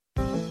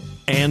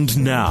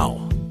And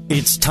now,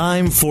 it's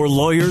time for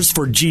Lawyers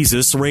for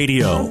Jesus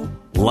Radio,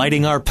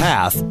 lighting our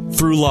path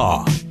through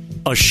law.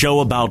 A show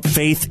about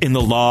faith in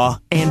the law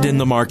and in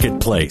the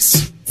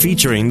marketplace,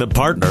 featuring the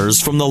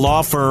partners from the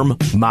law firm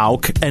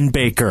Mauck and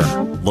Baker.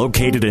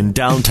 Located in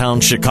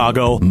downtown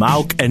Chicago,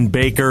 Mauck and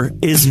Baker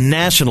is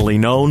nationally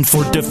known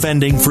for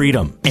defending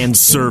freedom and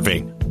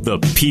serving the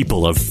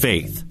people of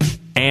faith.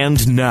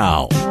 And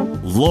now,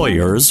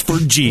 Lawyers for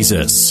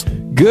Jesus.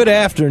 Good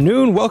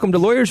afternoon. Welcome to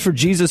Lawyers for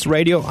Jesus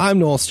Radio. I'm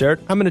Noel Sterrett.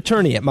 I'm an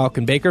attorney at Mauck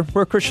and Baker.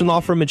 We're a Christian law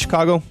firm in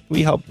Chicago.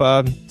 We help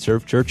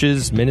serve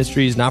churches,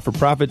 ministries,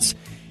 not-for-profits,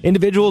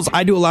 individuals.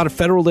 I do a lot of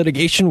federal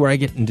litigation where I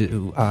get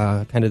into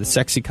kind of the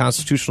sexy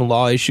constitutional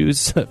law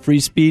issues, free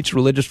speech,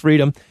 religious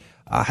freedom.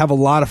 Have a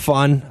lot of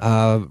fun.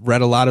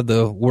 Read a lot of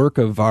the work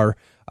of our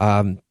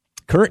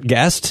current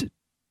guest,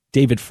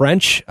 David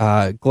French.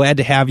 Glad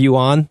to have you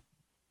on.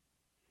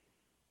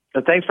 So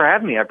thanks for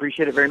having me. I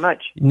appreciate it very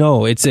much.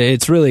 No, it's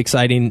really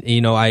exciting.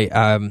 You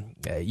know,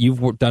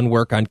 you've done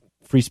work on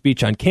free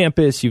speech on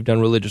campus. You've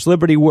done religious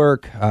liberty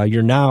work.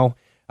 You're now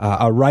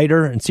a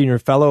writer and senior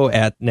fellow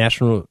at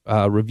National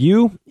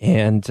Review,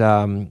 and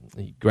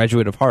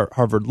graduate of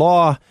Harvard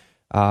Law.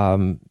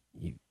 You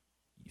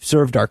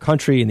served our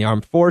country in the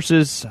armed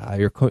forces.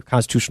 You're a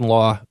constitutional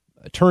law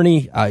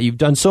attorney. You've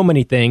done so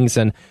many things,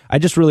 and I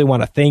just really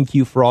want to thank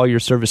you for all your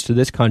service to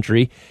this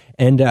country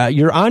and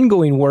your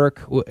ongoing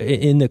work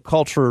in the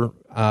culture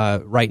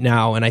right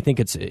now. And I think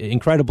it's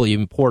incredibly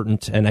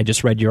important. And I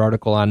just read your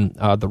article on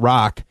The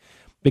Rock,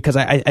 because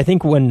I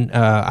think when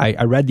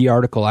I read the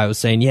article, I was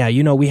saying, yeah,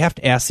 you know, we have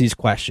to ask these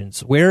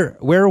questions. Where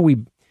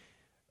can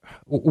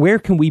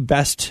we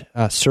best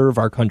serve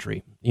our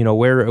country? You know,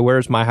 where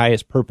is my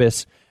highest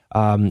purpose?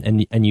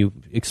 And you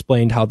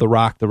explained how The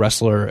Rock, the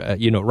wrestler,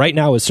 right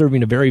now is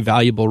serving a very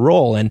valuable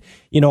role. And,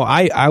 you know,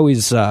 I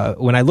always,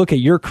 when I look at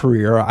your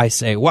career, I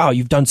say, wow,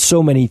 you've done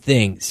so many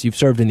things. You've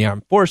served in the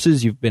armed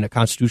forces. You've been a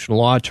constitutional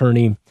law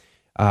attorney.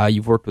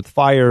 You've worked with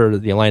FIRE,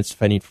 the Alliance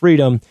Defending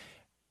Freedom.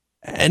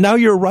 And now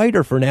you're a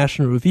writer for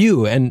National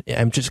Review. And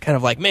I'm just kind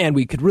of like, man,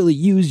 we could really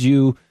use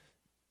you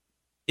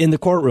in the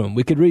courtroom.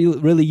 We could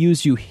really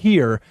use you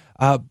here.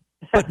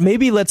 But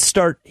maybe let's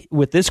start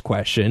with this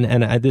question,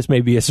 and this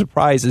may be a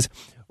surprise, is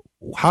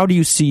how do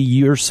you see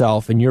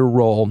yourself and your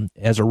role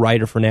as a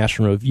writer for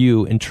National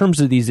Review in terms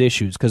of these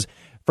issues? Because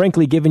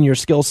frankly, given your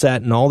skill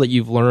set and all that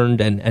you've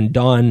learned and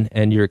done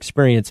and your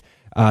experience,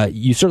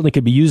 you certainly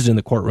could be used in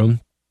the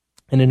courtroom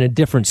and in a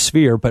different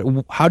sphere. But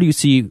how do you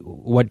see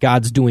what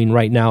God's doing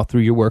right now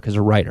through your work as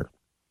a writer?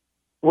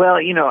 Well,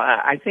 you know,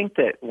 I think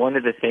that one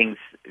of the things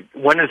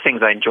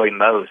I enjoy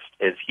most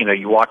is, you know,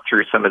 you walk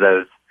through some of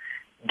those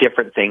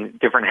different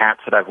hats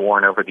that I've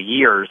worn over the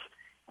years.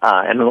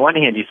 And on the one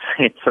hand,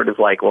 it's sort of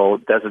like, well,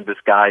 doesn't this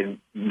guy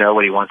know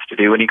what he wants to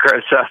do when he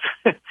grows up?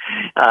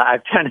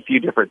 I've done a few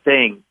different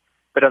things.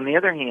 But on the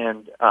other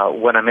hand,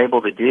 what I'm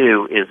able to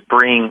do is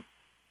bring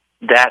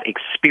that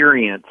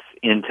experience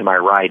into my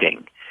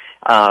writing.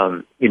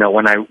 You know,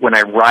 when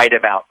I write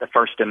about the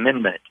First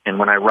Amendment and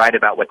when I write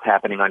about what's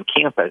happening on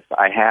campus,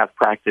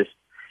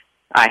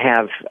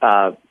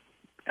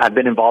 I've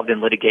been involved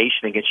in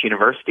litigation against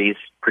universities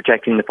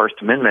protecting the First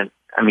Amendment,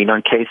 I mean,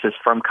 on cases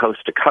from coast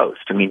to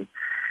coast. I mean,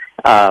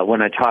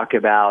 when I talk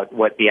about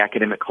what the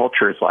academic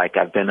culture is like,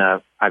 I've been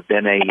a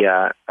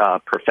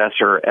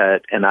professor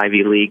at an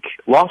Ivy League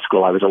law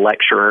school. I was a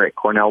lecturer at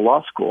Cornell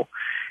Law School.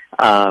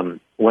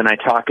 When I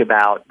talk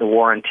about the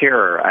war on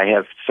terror,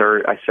 I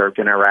served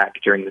in Iraq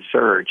during the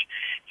surge.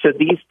 So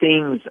these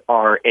things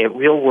are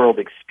real-world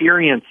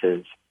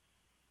experiences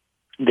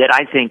that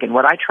I think, and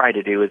what I try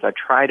to do is I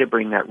try to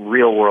bring that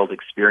real-world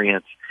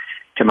experience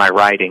to my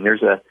writing.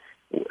 One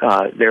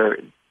of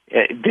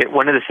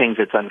the things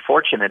that's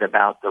unfortunate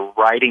about the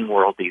writing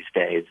world these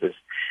days is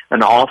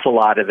an awful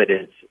lot of it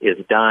is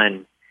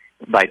done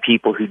by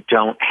people who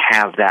don't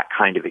have that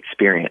kind of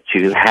experience,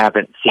 who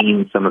haven't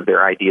seen some of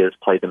their ideas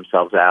play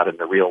themselves out in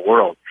the real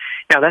world.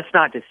 Now, that's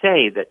not to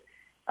say that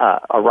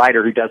a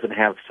writer who doesn't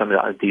have some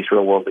of these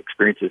real-world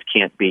experiences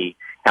can't be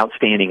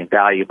outstanding and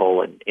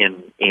valuable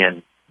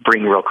and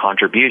bring real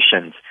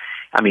contributions.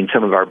 I mean,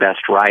 some of our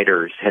best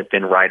writers have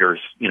been writers,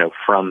 you know,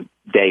 from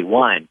day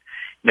one.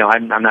 No,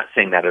 I'm not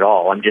saying that at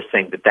all. I'm just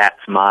saying that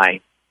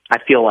I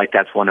feel like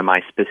that's one of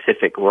my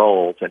specific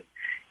roles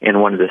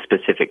and one of the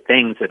specific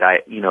things that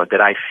I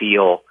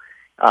feel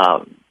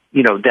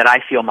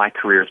my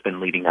career has been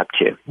leading up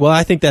to. Well,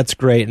 I think that's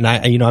great. And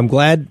I'm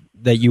glad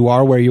that you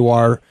are where you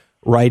are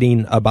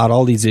writing about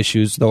all these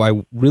issues, though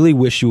I really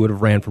wish you would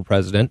have ran for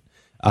president.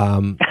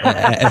 I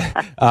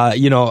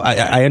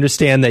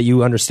understand that you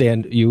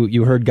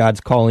heard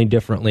God's calling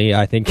differently.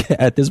 I think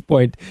at this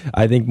point,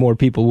 more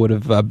people would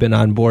have been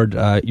on board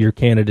your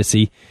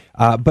candidacy.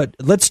 But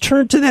let's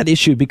turn to that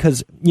issue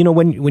because, you know,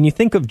 when you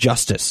think of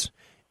justice,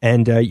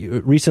 and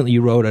recently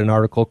you wrote an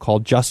article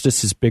called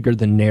 "Justice is Bigger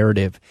Than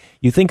Narrative."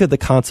 You think of the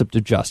concept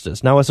of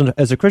justice. Now,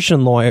 as a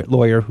Christian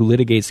lawyer who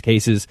litigates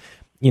cases,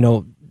 you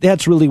know,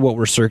 that's really what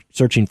we're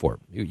searching for.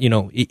 You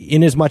know,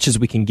 in as much as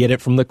we can get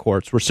it from the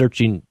courts, we're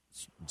seeking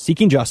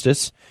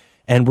justice.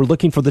 and we're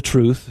looking for the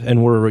truth,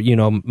 and we're,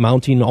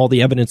 mounting all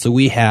the evidence that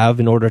we have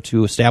in order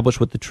to establish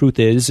what the truth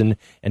is and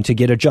to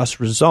get a just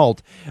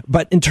result.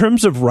 But in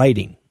terms of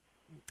writing,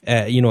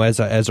 as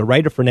a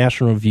writer for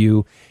National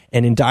Review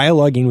and in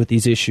dialoguing with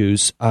these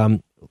issues,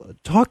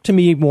 talk to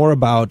me more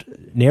about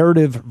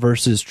narrative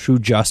versus true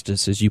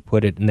justice, as you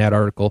put it in that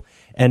article.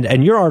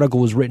 And your article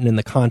was written in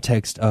the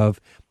context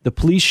of the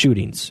police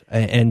shootings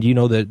and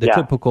the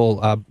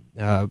typical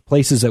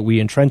places that we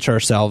entrench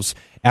ourselves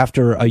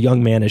after a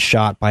young man is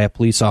shot by a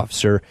police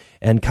officer,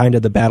 and kind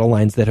of the battle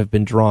lines that have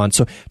been drawn.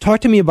 So talk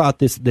to me about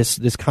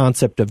this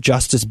concept of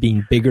justice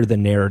being bigger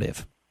than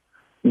narrative.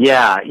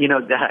 Yeah,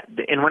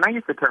 and when I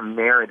use the term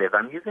narrative,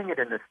 I'm using it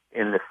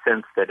in the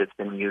sense that it's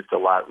been used a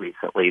lot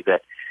recently,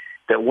 that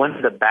one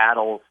of the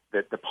battles,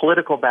 that the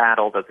political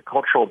battle, that the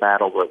cultural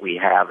battle that we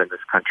have in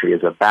this country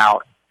is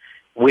about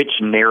which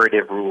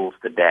narrative rules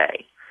the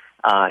day.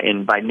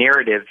 And by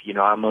narrative,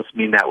 I almost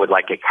mean that with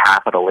like a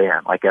capital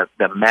N, like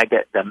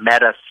the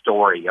meta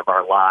story of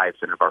our lives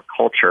and of our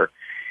culture.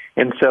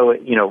 And so,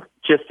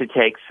 just to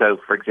take,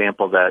 for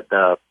example,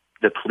 the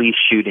police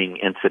shooting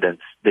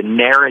incidents, the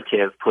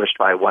narrative pushed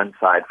by one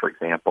side, for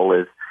example,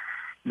 is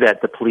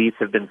that the police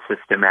have been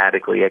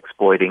systematically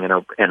exploiting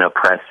and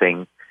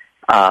oppressing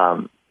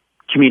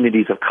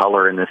communities of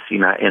color in this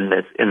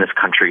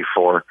country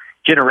for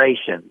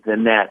generations,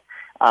 and that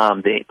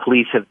the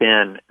police have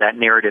been, that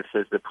narrative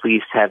says the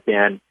police have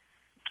been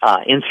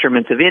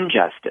instruments of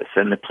injustice,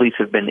 and the police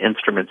have been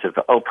instruments of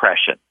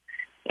oppression.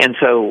 And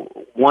so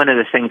one of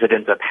the things that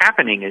ends up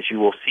happening is you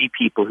will see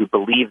people who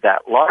believe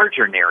that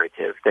larger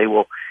narrative. They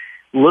will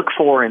look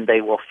for and they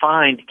will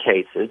find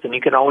cases, and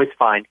you can always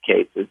find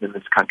cases in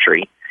this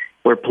country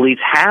where police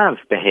have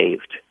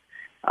behaved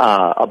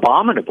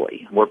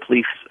abominably, where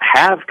police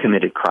have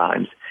committed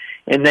crimes,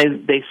 and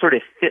they sort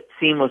of fit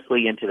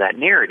seamlessly into that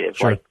narrative,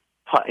 sure, like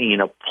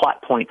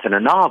plot points in a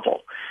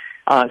novel.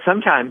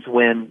 Sometimes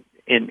when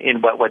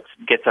in what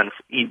gets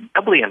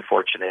doubly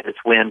unfortunate is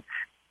when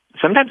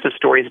sometimes the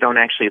stories don't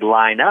actually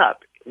line up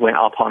when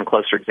upon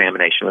closer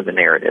examination with the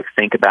narrative.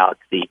 Think about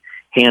the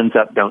hands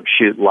up, don't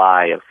shoot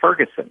lie of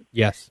Ferguson.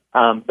 Yes.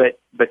 But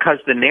because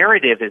the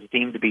narrative is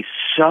deemed to be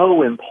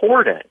so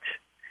important,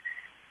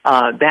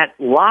 that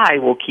lie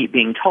will keep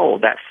being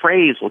told. That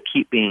phrase will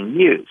keep being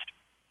used.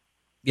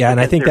 Yeah,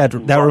 and I think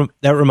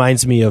that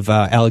reminds me of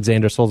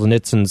Alexander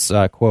Solzhenitsyn's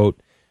quote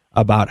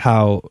about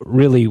how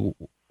really,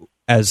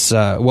 as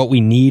what we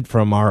need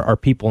from our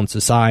people in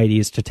society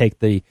is to take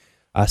the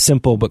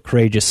simple but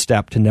courageous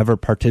step to never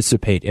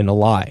participate in a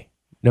lie,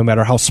 no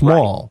matter how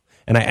small.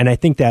 Right. And I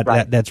think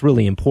that's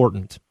really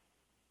important.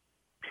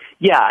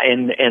 Yeah,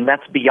 and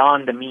that's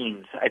beyond the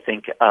means, I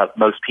think, of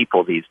most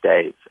people these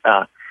days.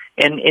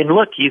 And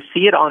look, you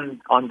see it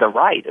on the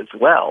right as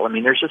well. I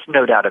mean, there's just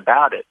no doubt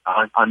about it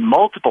on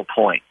multiple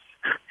points.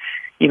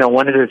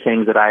 One of the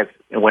things that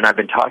when I've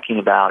been talking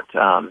about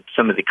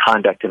some of the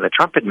conduct in the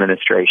Trump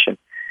administration,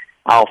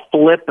 I'll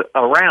flip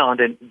around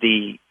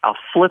the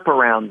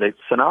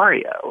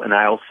scenario, and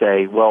I'll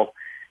say, well,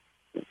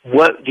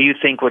 what do you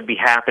think would be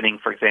happening,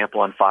 for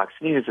example, on Fox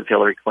News if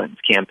Hillary Clinton's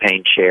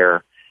campaign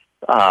chair,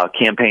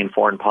 campaign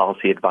foreign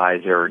policy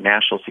advisor,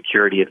 national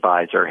security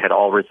advisor had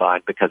all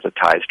resigned because of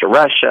ties to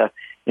Russia,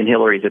 and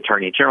Hillary's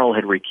attorney general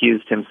had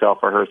recused himself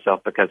or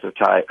herself because of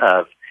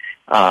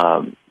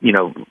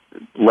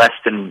less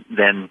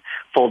than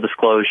full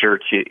disclosure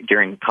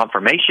during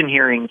confirmation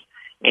hearings,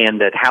 and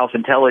that House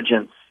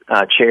Intelligence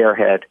chair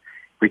had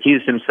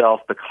recused himself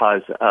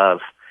because of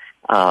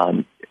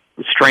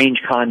strange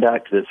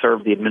conduct that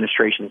served the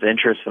administration's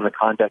interests in the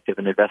conduct of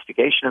an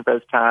investigation of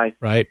those ties.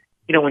 Right.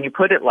 When you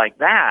put it like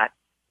that,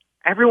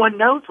 everyone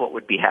knows what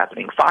would be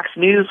happening. Fox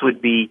News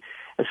would be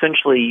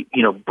essentially,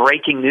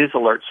 breaking news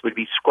alerts would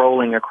be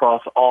scrolling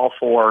across all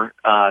four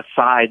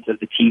sides of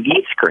the TV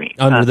screen.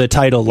 Under the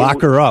title,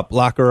 Lock Her Up,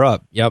 Lock Her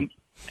Up. Yep.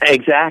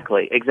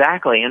 Exactly.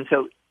 And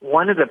so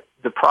one of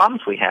the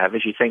problems we have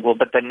is you think, well,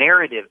 but the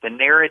narrative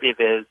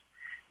is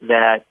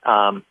that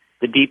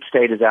the deep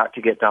state is out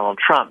to get Donald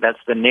Trump. That's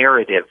the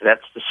narrative.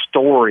 That's the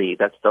story.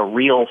 That's the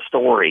real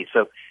story.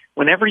 So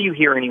whenever you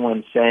hear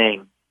anyone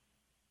saying,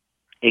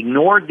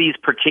 ignore these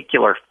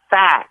particular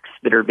facts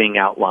that are being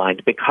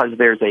outlined because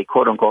there's a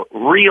quote-unquote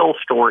real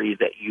story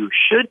that you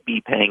should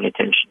be paying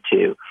attention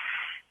to,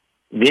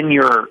 then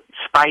your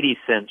spidey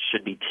sense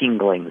should be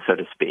tingling, so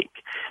to speak,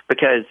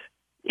 because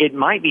it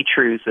might be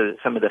true that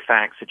some of the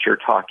facts that you're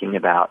talking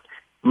about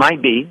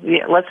might be,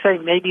 let's say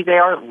maybe they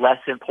are less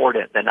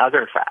important than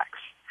other facts,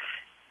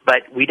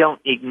 but we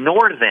don't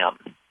ignore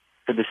them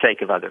for the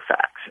sake of other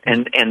facts.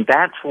 And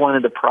that's one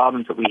of the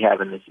problems that we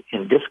have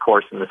in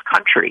discourse in this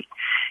country,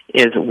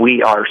 is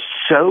we are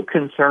so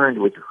concerned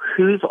with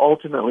who's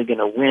ultimately going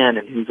to win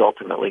and who's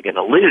ultimately going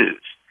to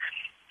lose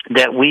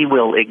that we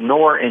will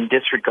ignore and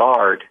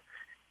disregard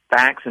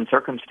facts and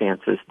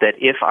circumstances that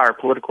if our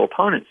political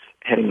opponents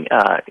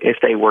if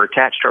they were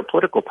attached to our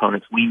political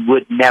opponents, we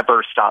would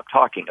never stop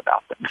talking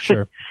about them.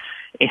 Sure.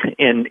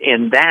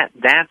 and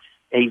that's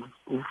a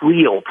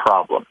real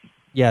problem.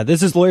 Yeah,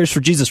 this is Lawyers for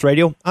Jesus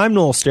Radio. I'm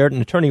Noel Sterrett,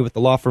 an attorney with the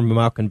law firm of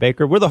Malkin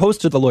Baker. We're the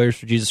host of the Lawyers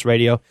for Jesus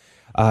Radio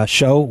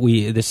show.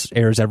 This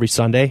airs every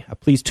Sunday.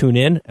 Please tune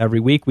in every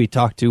week. We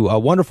talk to a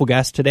wonderful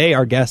guest today.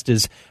 Our guest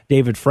is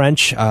David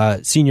French,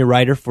 senior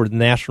writer for the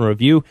National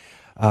Review,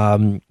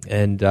 and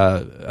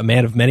a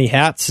man of many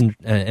hats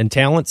and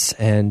talents.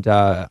 And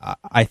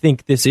I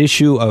think this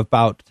issue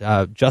about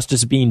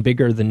justice being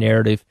bigger than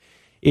narrative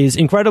is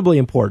incredibly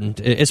important,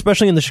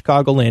 especially in the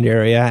Chicagoland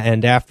area.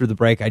 And after the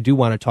break, I do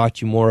want to talk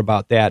to you more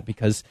about that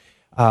because,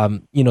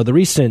 the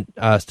recent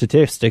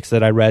statistics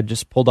that I read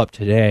just pulled up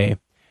today,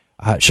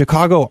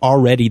 Chicago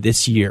already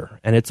this year,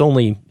 and it's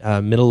only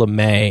middle of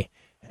May,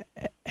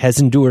 has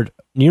endured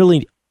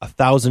nearly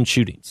 1,000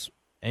 shootings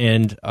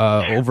and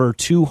over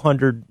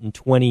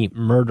 220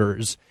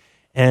 murders.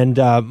 And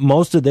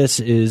most of this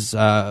is,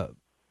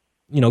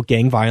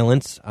 gang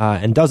violence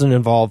and doesn't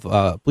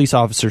involve police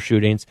officer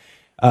shootings.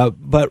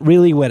 But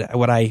really,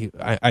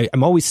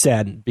 I'm always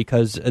sad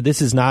because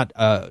this is not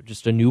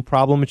just a new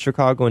problem in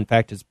Chicago. In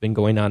fact, it's been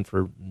going on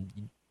for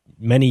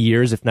many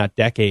years, if not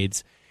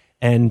decades.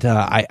 And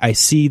I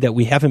see that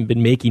we haven't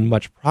been making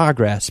much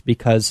progress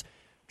because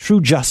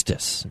true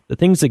justice, the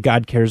things that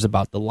God cares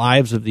about, the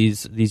lives of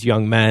these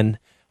young men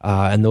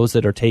and those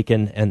that are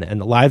taken, and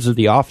the lives of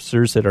the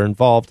officers that are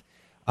involved,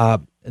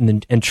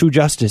 and true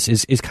justice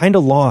is kind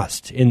of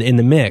lost in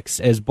the mix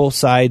as both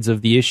sides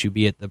of the issue,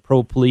 be it the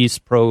pro-police,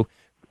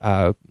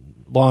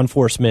 law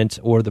enforcement,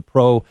 or the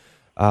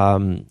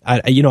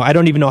I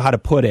don't even know how to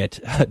put it.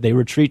 They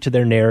retreat to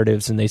their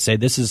narratives and they say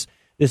this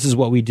is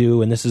what we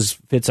do, and this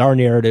fits our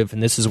narrative,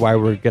 and this is why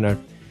we're going to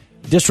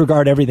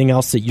disregard everything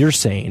else that you're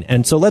saying.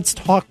 And so let's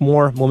talk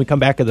more when we come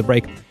back at the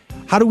break.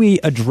 How do we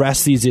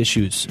address these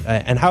issues,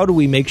 and how do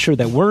we make sure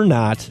that we're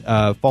not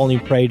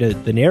falling prey to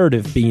the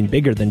narrative being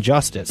bigger than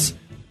justice?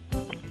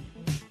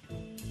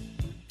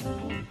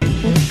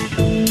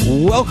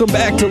 Welcome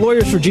back to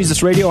Lawyers for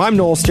Jesus Radio. I'm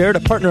Noel Sterrett, a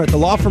partner at the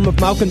law firm of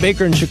Malkin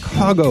Baker in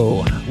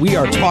Chicago. We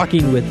are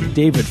talking with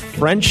David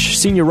French,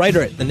 senior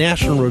writer at the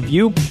National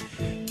Review.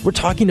 We're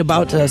talking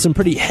about some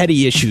pretty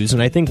heady issues,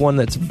 and I think one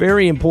that's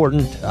very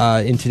important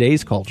in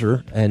today's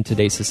culture and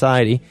today's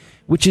society,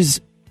 which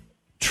is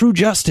true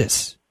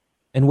justice,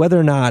 and whether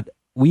or not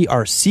we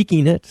are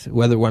seeking it,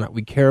 whether or not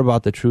we care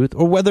about the truth,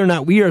 or whether or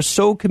not we are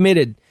so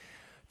committed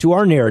to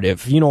our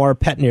narrative, our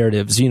pet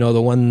narratives,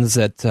 the ones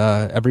that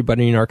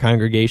everybody in our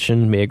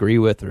congregation may agree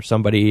with, or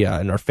somebody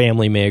in our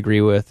family may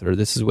agree with, or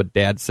this is what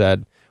Dad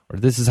said, or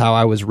this is how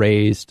I was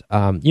raised.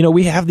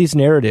 We have these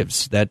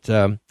narratives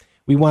that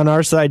we want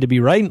our side to be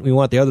right, we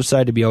want the other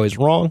side to be always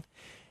wrong,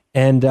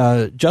 and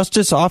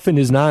justice often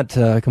is not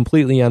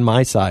completely on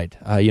my side.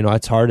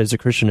 It's hard as a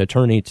Christian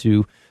attorney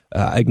to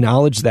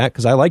acknowledge that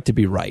because I like to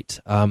be right.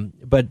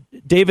 But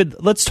David,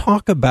 let's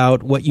talk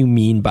about what you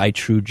mean by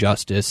true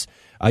justice.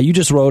 You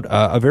just wrote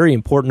a very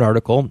important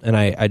article, and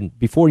I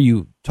before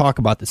you talk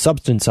about the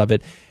substance of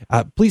it,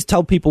 please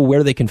tell people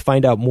where they can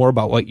find out more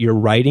about what you're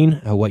writing,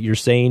 what you're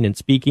saying and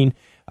speaking,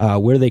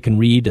 where they can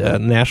read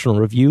National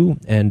Review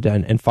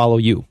and follow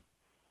you.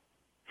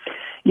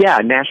 Yeah,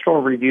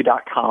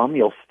 nationalreview.com.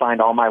 You'll find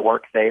all my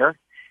work there.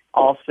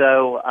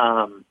 Also,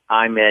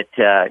 I'm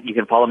at, you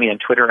can follow me on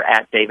Twitter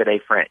at David A.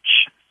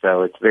 French.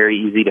 So it's very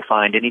easy to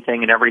find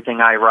anything and everything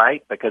I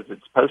write because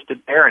it's posted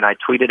there and I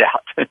tweet it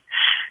out.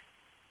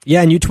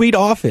 Yeah, and you tweet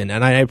often,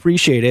 and I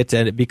appreciate it,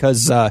 and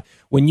because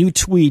when you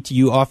tweet,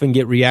 you often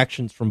get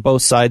reactions from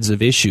both sides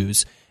of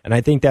issues, and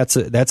I think that's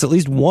at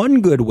least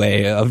one good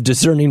way of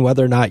discerning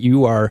whether or not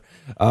you are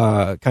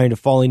kind of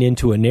falling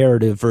into a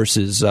narrative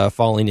versus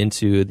falling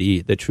into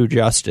the true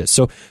justice.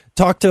 So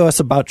talk to us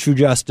about true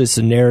justice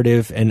and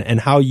narrative and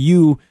how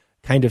you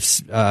kind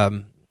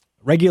of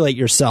regulate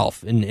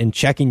yourself and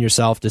checking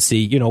yourself to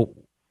see,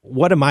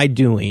 what am I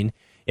doing?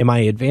 Am I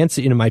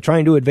advancing? Am I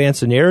trying to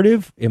advance a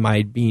narrative? Am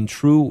I being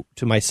true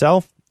to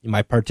myself? Am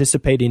I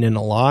participating in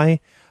a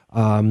lie?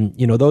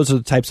 Those are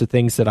the types of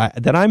things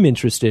that I'm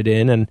interested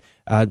in. And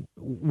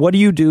what do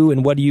you do?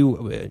 And what do you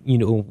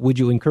would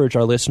you encourage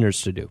our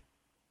listeners to do?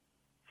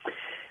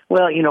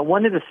 Well,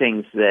 one of the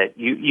things that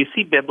you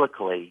see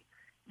biblically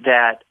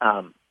that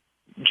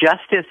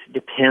justice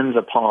depends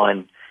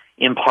upon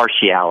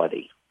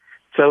impartiality.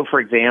 So, for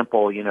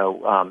example,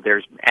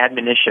 there's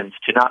admonitions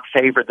to not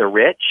favor the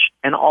rich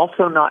and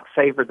also not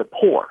favor the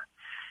poor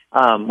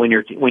when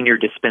you're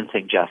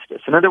dispensing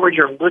justice. In other words,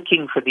 you're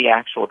looking for the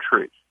actual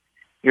truth.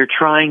 You're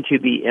trying to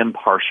be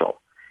impartial.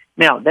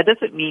 Now, that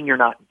doesn't mean you're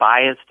not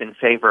biased in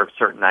favor of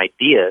certain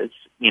ideas.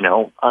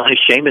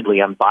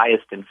 Unashamedly, I'm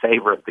biased in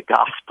favor of the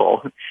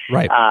gospel.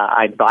 Right.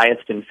 I'm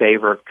biased in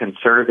favor of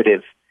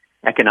conservative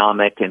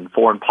economic and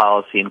foreign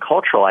policy and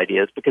cultural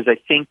ideas because I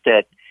think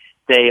that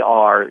they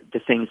are the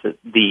things that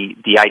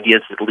the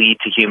ideas that lead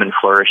to human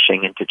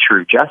flourishing and to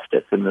true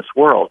justice in this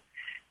world.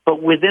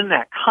 But within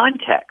that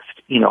context,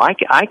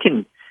 I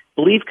can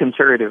believe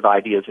conservative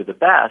ideas are the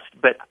best,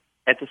 but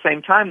at the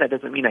same time, that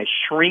doesn't mean I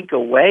shrink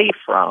away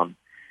from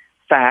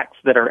facts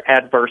that are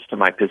adverse to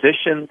my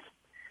positions,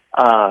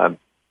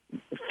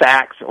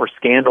 facts or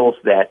scandals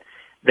that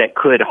that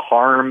could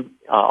harm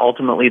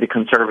ultimately the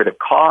conservative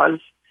cause,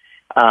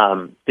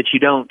 that you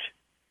don't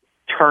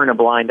turn a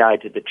blind eye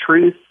to the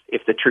truth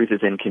if the truth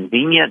is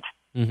inconvenient.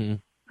 Mm-hmm.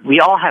 We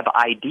all have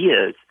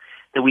ideas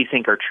that we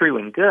think are true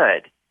and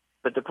good,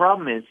 but the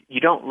problem is you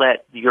don't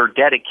let your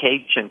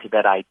dedication to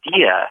that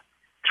idea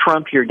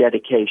trump your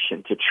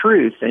dedication to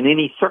truth in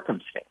any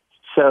circumstance.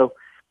 So,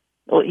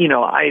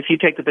 if you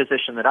take the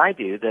position that I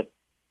do, that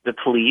the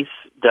police,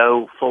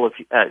 though full of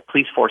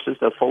police forces,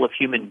 though full of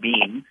human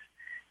beings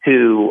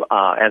who,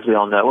 as we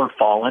all know, are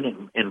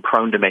fallen and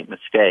prone to make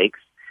mistakes,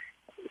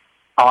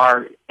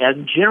 are,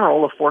 in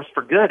general, a force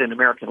for good in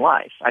American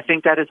life. I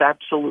think that is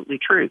absolutely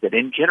true, that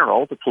in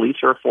general, the police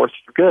are a force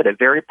for good, a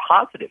very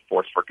positive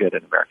force for good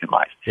in American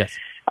life. Yes.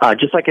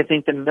 Just like I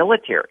think the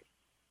military,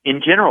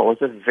 in general,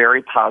 is a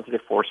very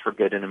positive force for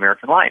good in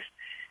American life.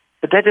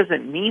 But that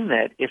doesn't mean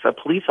that if a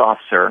police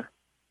officer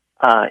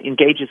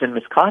engages in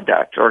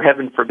misconduct, or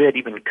heaven forbid,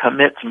 even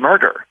commits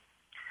murder,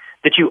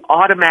 that you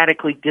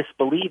automatically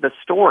disbelieve a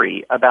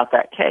story about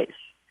that case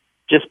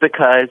just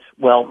because,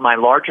 well, my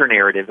larger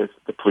narrative is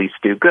the police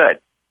do good.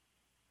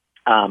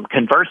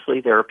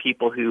 Conversely, there are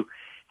people who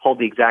hold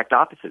the exact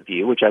opposite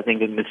view, which I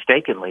think is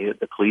mistakenly that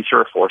the police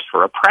are a force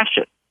for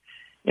oppression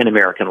in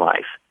American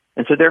life.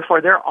 And so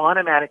therefore they're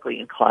automatically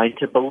inclined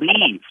to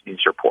believe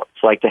news reports,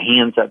 like the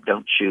hands up,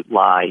 don't shoot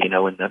lie,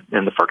 in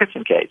the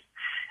Ferguson case.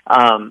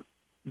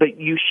 But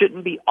you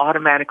shouldn't be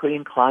automatically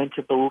inclined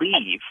to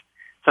believe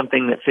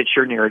something that fits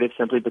your narrative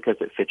simply because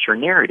it fits your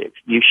narrative.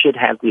 You should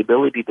have the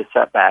ability to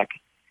sit back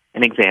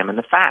and examine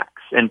the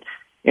facts. And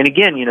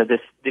again,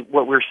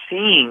 what we're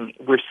seeing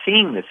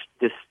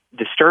this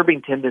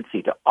disturbing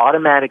tendency to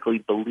automatically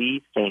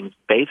believe things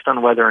based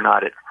on whether or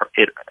not it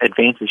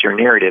advances your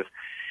narrative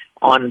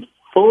on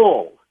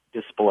full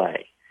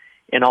display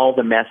in all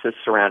the messes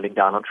surrounding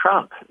Donald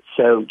Trump.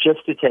 So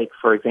just to take,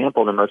 for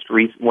example, one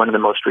of the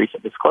most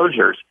recent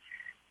disclosures,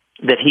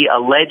 that he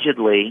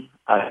allegedly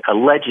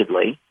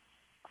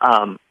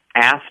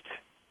asked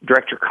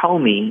Director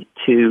Comey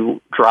to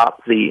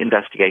drop the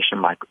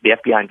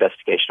FBI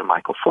investigation of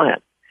Michael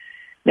Flynn.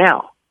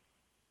 Now,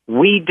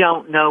 we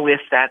don't know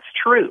if that's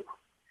true.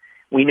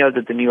 We know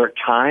that the New York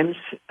Times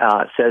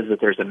says that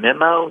there's a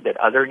memo, that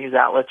other news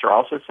outlets are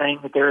also saying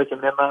that there is a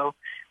memo.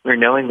 We're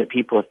knowing that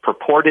people have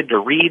purported to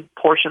read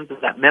portions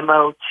of that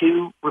memo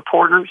to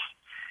reporters.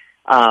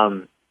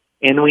 And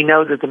we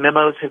know that the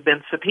memos have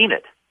been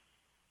subpoenaed.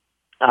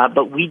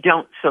 But we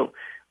don't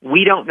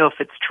know if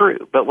it's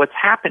true. But what's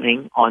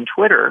happening on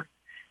Twitter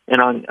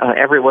and on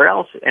everywhere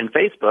else, and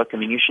Facebook,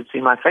 you should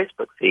see my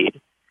Facebook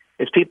feed,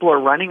 is people are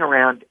running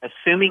around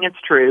assuming it's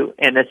true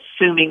and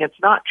assuming it's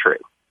not true.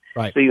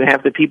 Right. So you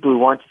have the people who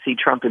want to see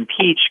Trump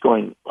impeached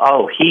going,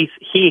 oh, he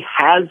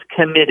has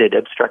committed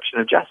obstruction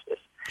of justice.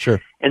 Sure.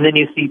 And then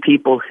you see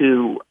people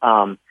who,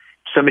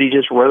 somebody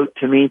just wrote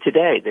to me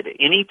today that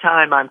any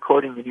time I'm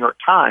quoting the New York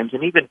Times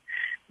and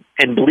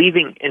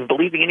believing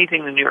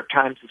anything the New York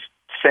Times is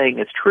saying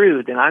is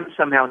true, then I'm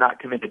somehow not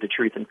committed to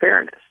truth and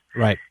fairness.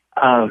 Right.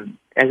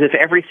 As if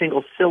every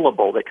single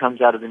syllable that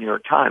comes out of the New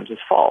York Times is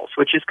false,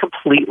 which is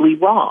completely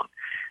wrong.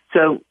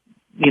 So,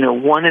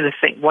 one of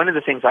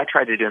the things I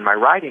try to do in my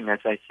writing is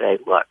I say,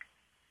 look,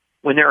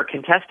 when there are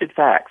contested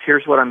facts,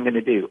 here's what I'm going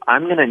to do.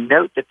 I'm going to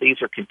note that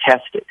these are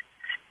contested,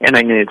 and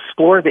I'm going to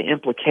explore the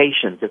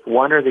implications if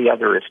one or the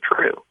other is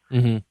true.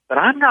 Mm-hmm. But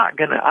I'm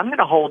going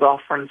to hold off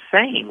from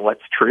saying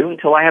what's true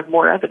until I have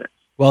more evidence.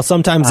 Well,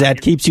 sometimes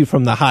that keeps you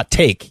from the hot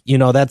take.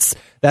 That's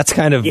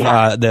kind of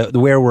the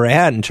where we're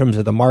at in terms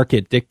of the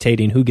market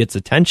dictating who gets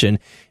attention.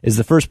 Is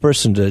the first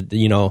person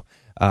to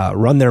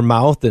run their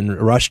mouth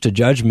and rush to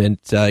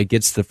judgment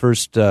gets the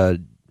first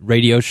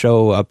radio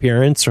show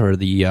appearance or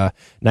the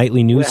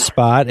nightly news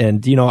spot.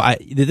 And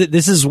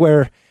this is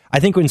where I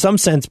think, in some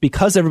sense,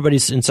 because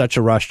everybody's in such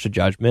a rush to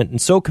judgment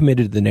and so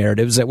committed to the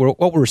narratives, that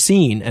what we're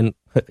seeing, and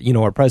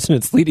our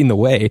president's leading the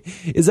way,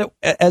 is that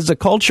as a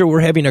culture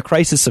we're having a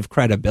crisis of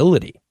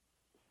credibility.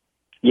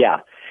 Yeah,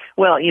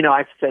 well,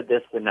 I've said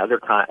this in other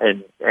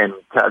and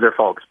to other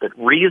folks, but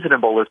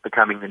reasonable is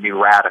becoming the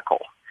new radical.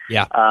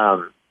 Yeah,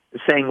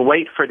 saying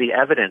wait for the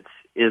evidence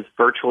is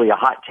virtually a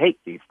hot take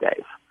these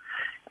days.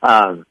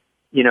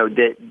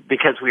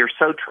 Because we are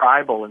so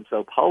tribal and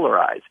so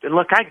polarized. And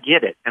look, I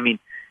get it.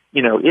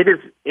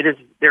 It is.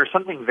 There's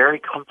something very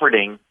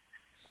comforting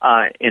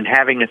in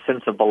having a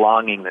sense of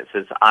belonging that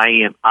says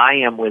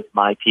I am with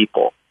my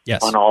people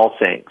on all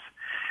things.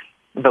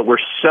 But we're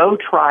so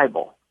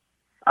tribal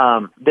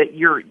that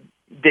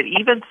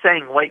even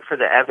saying wait for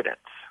the evidence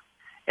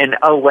and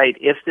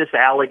if this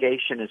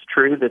allegation is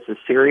true, this is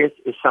serious,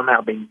 is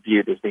somehow being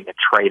viewed as being a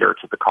traitor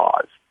to the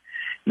cause.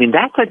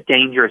 That's a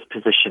dangerous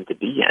position to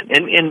be in.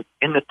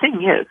 And the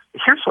thing is,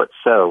 here's what's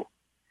so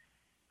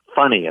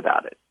funny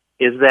about it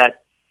is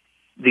that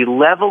the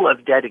level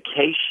of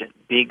dedication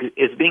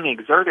is being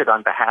exerted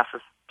on behalf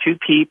of two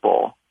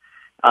people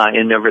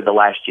over the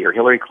last year,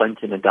 Hillary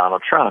Clinton and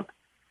Donald Trump,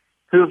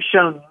 who have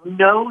shown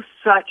no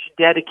such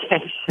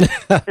dedication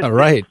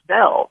right.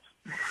 themselves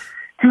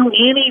to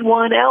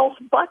anyone else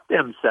but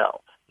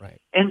themselves.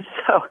 Right. And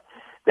so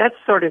that's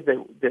sort of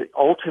the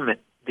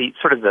ultimate, the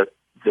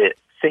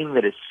thing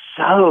that is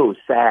so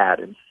sad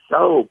and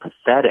so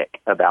pathetic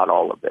about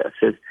all of this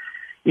is,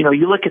 you know,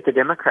 you look at the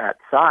Democrat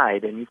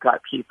side and you've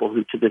got people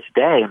who to this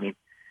day, I mean,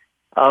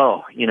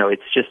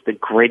 it's just the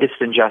greatest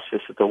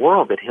injustice of the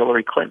world that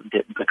Hillary Clinton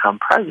didn't become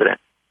president.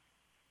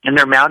 And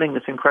they're mounting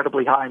this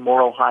incredibly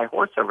moral high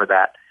horse over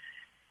that,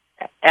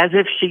 as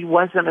if she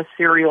wasn't a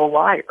serial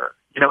liar,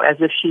 you know, as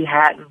if she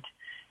hadn't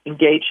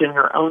engaged in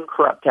her own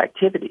corrupt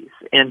activities.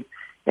 And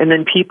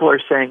then people are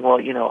saying, well,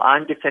 you know,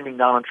 I'm defending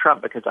Donald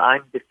Trump because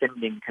I'm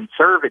defending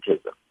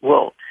conservatism.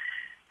 Well,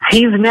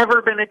 he's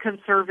never been a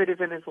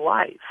conservative in his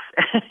life.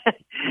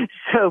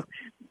 So,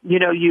 you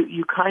know,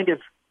 you kind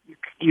of,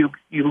 you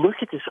look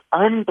at this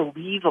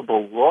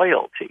unbelievable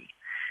loyalty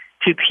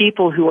to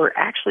people who are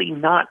actually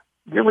not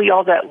really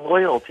all that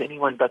loyal to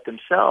anyone but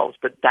themselves.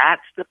 But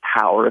that's the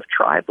power of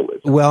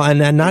tribalism. Well,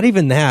 and not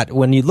even that.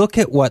 When you look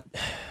at what,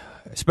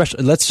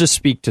 especially, let's just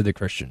speak to the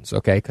Christians,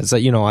 okay? Because,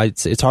 you know,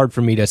 it's hard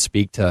for me to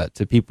speak to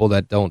people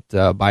that don't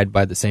abide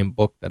by the same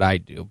book that I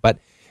do. But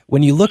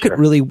when you look at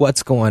really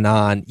what's going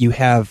on, you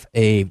have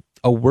a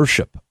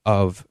worship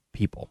of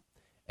people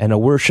and a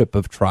worship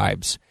of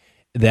tribes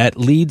that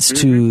leads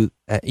to,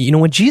 you know,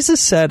 when Jesus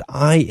said,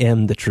 I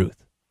am the truth,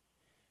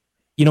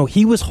 you know,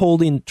 he was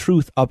holding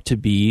truth up to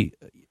be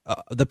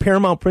the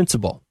paramount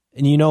principle.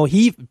 And, you know,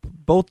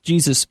 both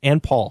Jesus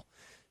and Paul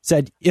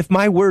said, if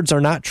my words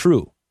are not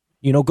true,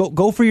 you know,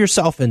 go for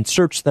yourself and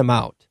search them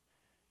out.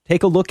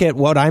 Take a look at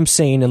what I'm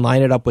saying and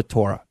line it up with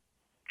Torah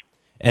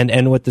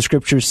and what the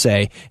scriptures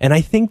say. And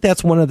I think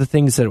that's one of the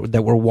things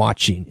that we're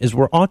watching, is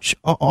we're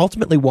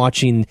ultimately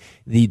watching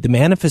the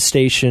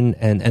manifestation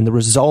and the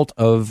result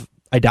of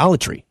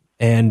idolatry.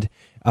 And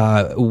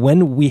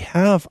when we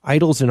have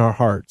idols in our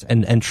hearts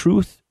and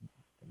truth,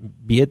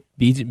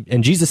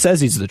 and Jesus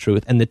says he's the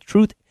truth, and the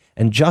truth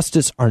and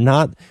justice are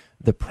not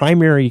the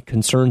primary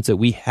concerns that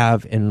we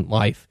have in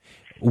life,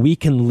 we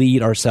can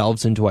lead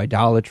ourselves into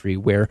idolatry,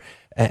 where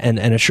and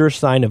a sure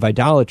sign of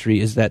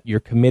idolatry is that you're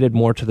committed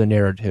more to the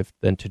narrative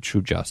than to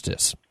true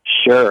justice.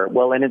 Sure.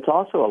 Well, and it's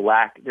also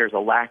there's a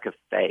lack of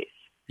faith.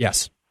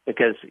 Yes.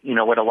 Because, you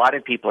know, what a lot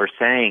of people are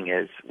saying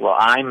is, well,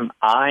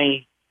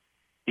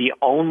 the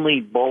only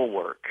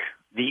bulwark,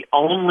 the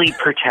only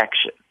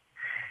protection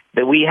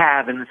that we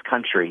have in this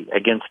country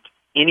against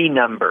any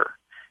number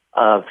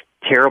of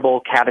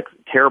terrible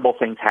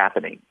things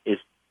happening is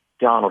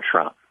Donald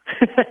Trump.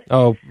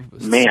 Oh,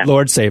 man,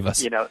 Lord save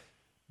us. You know,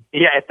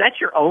 yeah, if that's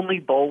your only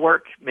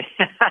bulwark, man,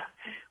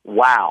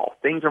 wow,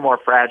 things are more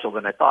fragile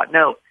than I thought.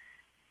 No,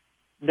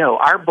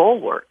 our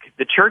bulwark,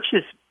 the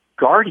church's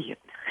guardian,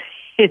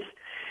 is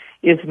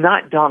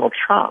not Donald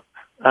Trump.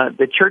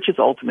 The church's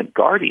ultimate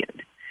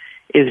guardian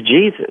is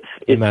Jesus.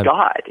 It's Amen.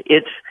 God.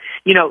 It's,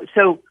 you know,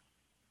 so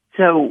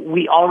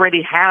we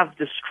already have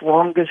the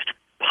strongest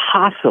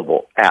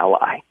possible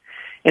ally.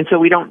 And so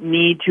we don't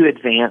need to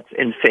advance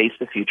and face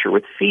the future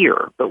with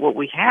fear. But what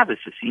we have is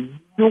this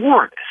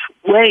enormous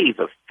wave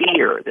of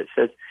fear that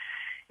says,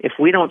 if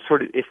we don't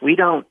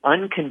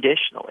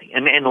unconditionally,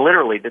 and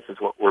literally this is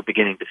what we're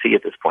beginning to see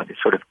at this point, is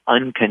sort of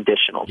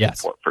unconditional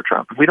support for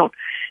Trump. If we don't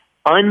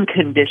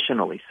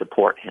unconditionally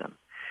support him,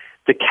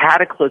 the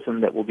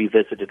cataclysm that will be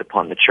visited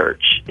upon the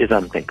church is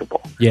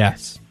unthinkable.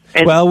 Yes.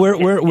 And, well,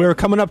 we're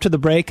coming up to the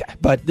break,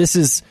 but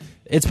it's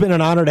been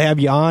an honor to have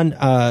you on,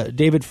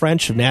 David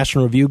French of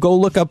National Review. Go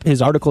look up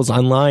his articles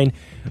online,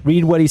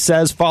 read what he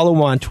says, follow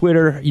him on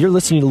Twitter. You're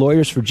listening to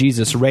Lawyers for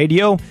Jesus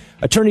Radio.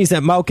 Attorneys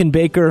at Mauck &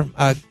 Baker.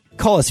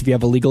 Call us if you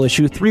have a legal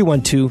issue,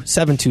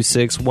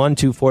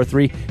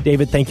 312-726-1243.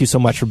 David, thank you so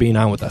much for being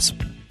on with us.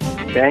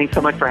 Thanks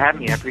so much for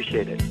having me. I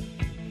appreciate it.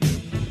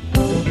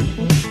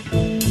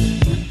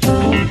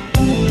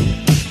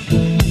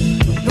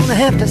 Gonna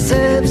have to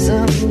serve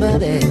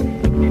somebody.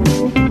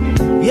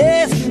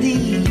 Yes,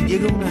 indeed,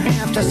 you're gonna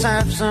have to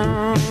serve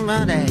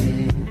somebody.